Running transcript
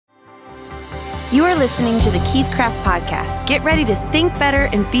You are listening to the Keith Craft Podcast. Get ready to think better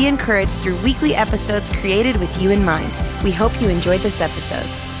and be encouraged through weekly episodes created with you in mind. We hope you enjoyed this episode.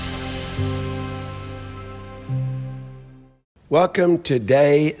 Welcome to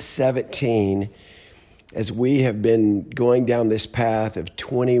day 17 as we have been going down this path of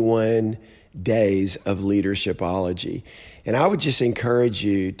 21 days of Leadershipology. And I would just encourage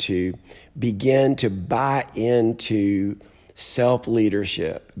you to begin to buy into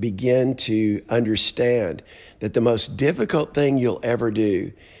self-leadership. Begin to understand that the most difficult thing you'll ever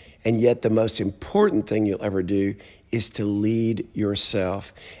do, and yet the most important thing you'll ever do, is to lead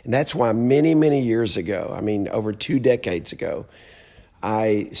yourself. And that's why many years ago, over 2 decades ago,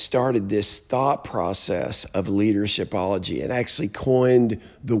 I started this thought process of leadershipology and actually coined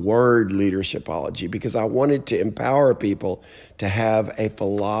the word leadershipology because I wanted to empower people to have a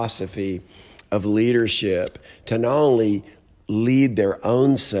philosophy of leadership to not only lead their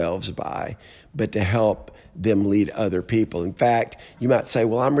own selves by, but to help them lead other people. In fact, you might say,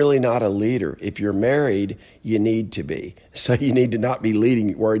 well, I'm really not a leader. If you're married, you need to be. So you need to not be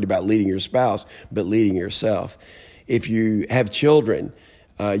worried about leading your spouse, but leading yourself. If you have children,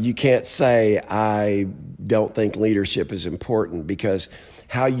 you can't say, I don't think leadership is important, because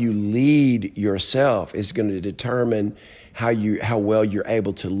how you lead yourself is going to determine how well you're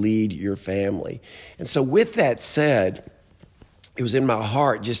able to lead your family. And so with that said, it was in my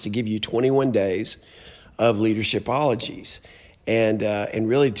heart just to give you 21 days of leadershipologies and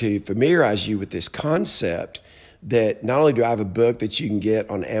really to familiarize you with this concept that not only do I have a book that you can get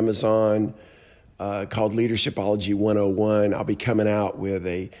on Amazon called Leadershipology 101, I'll be coming out with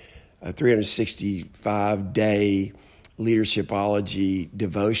a 365-day leadershipology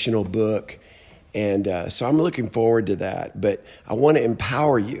devotional book. And so I'm looking forward to that. But I want to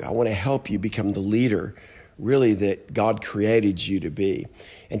empower you. I want to help you become the leader really that God created you to be.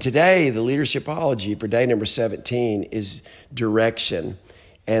 And today, the leadershipology for day number 17 is direction.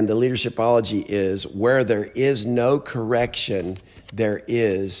 And the leadershipology is where there is no correction, there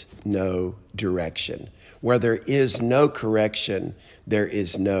is no direction. Where there is no correction, there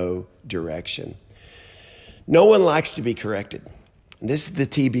is no direction. No one likes to be corrected. And this is the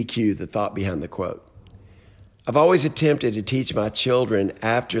TBQ, the thought behind the quote. I've always attempted to teach my children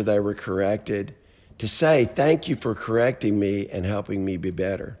after they were corrected to say, thank you for correcting me and helping me be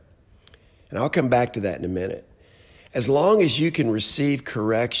better. And I'll come back to that in a minute. As long as you can receive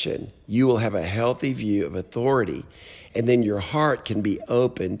correction, you will have a healthy view of authority, and then your heart can be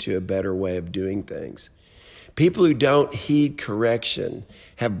open to a better way of doing things. People who don't heed correction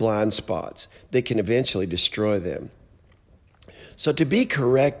have blind spots that can eventually destroy them. So to be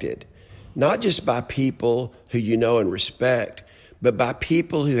corrected, not just by people who you know and respect, but by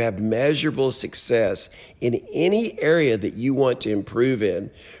people who have measurable success in any area that you want to improve in,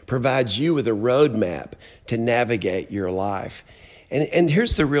 provides you with a roadmap to navigate your life. And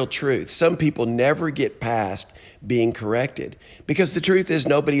here's the real truth. Some people never get past being corrected because the truth is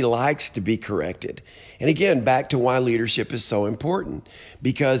nobody likes to be corrected. And again, back to why leadership is so important,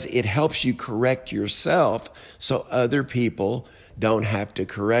 because it helps you correct yourself so other people don't have to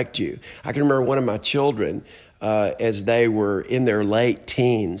correct you. I can remember one of my children, as they were in their late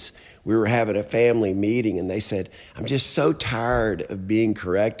teens, we were having a family meeting and they said, I'm just so tired of being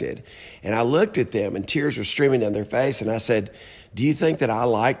corrected. And I looked at them and tears were streaming down their face. And I said, do you think that I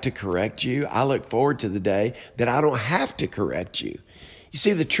like to correct you? I look forward to the day that I don't have to correct you. You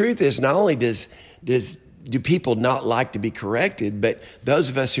see, the truth is not only do people not like to be corrected, but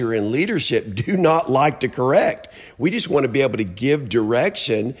those of us who are in leadership do not like to correct. We just want to be able to give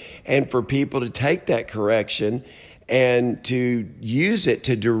direction and for people to take that correction and to use it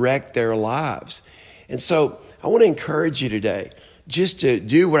to direct their lives. And so I want to encourage you today just to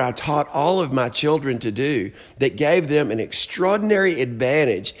do what I taught all of my children to do that gave them an extraordinary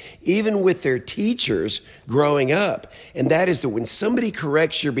advantage, even with their teachers growing up. And that is that when somebody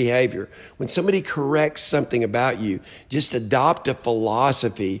corrects your behavior, when somebody corrects something about you, just adopt a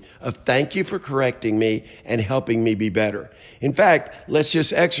philosophy of thank you for correcting me and helping me be better. In fact, let's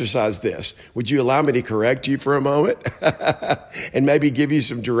just exercise this. Would you allow me to correct you for a moment and maybe give you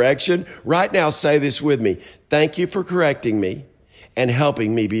some direction? Right now, say this with me. Thank you for correcting me and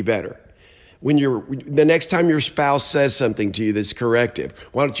helping me be better. The next time your spouse says something to you that's corrective,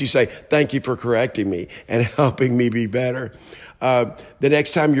 why don't you say, thank you for correcting me and helping me be better? The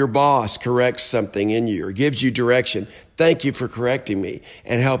next time your boss corrects something in you or gives you direction, thank you for correcting me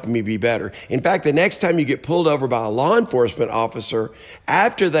and helping me be better. In fact, the next time you get pulled over by a law enforcement officer,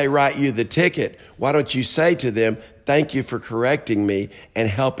 after they write you the ticket, why don't you say to them, thank you for correcting me and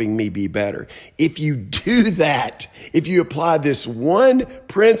helping me be better. If you do that, if you apply this one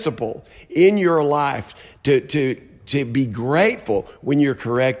principle in your life to be grateful when you're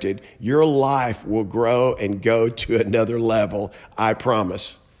corrected, your life will grow and go to another level, I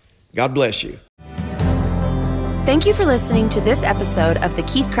promise. God bless you. Thank you for listening to this episode of the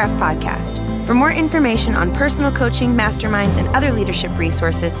Keith Craft Podcast. For more information on personal coaching, masterminds, and other leadership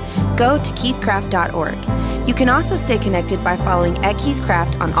resources, go to keithcraft.org. You can also stay connected by following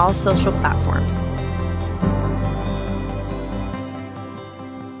 @KeithCraft on all social platforms.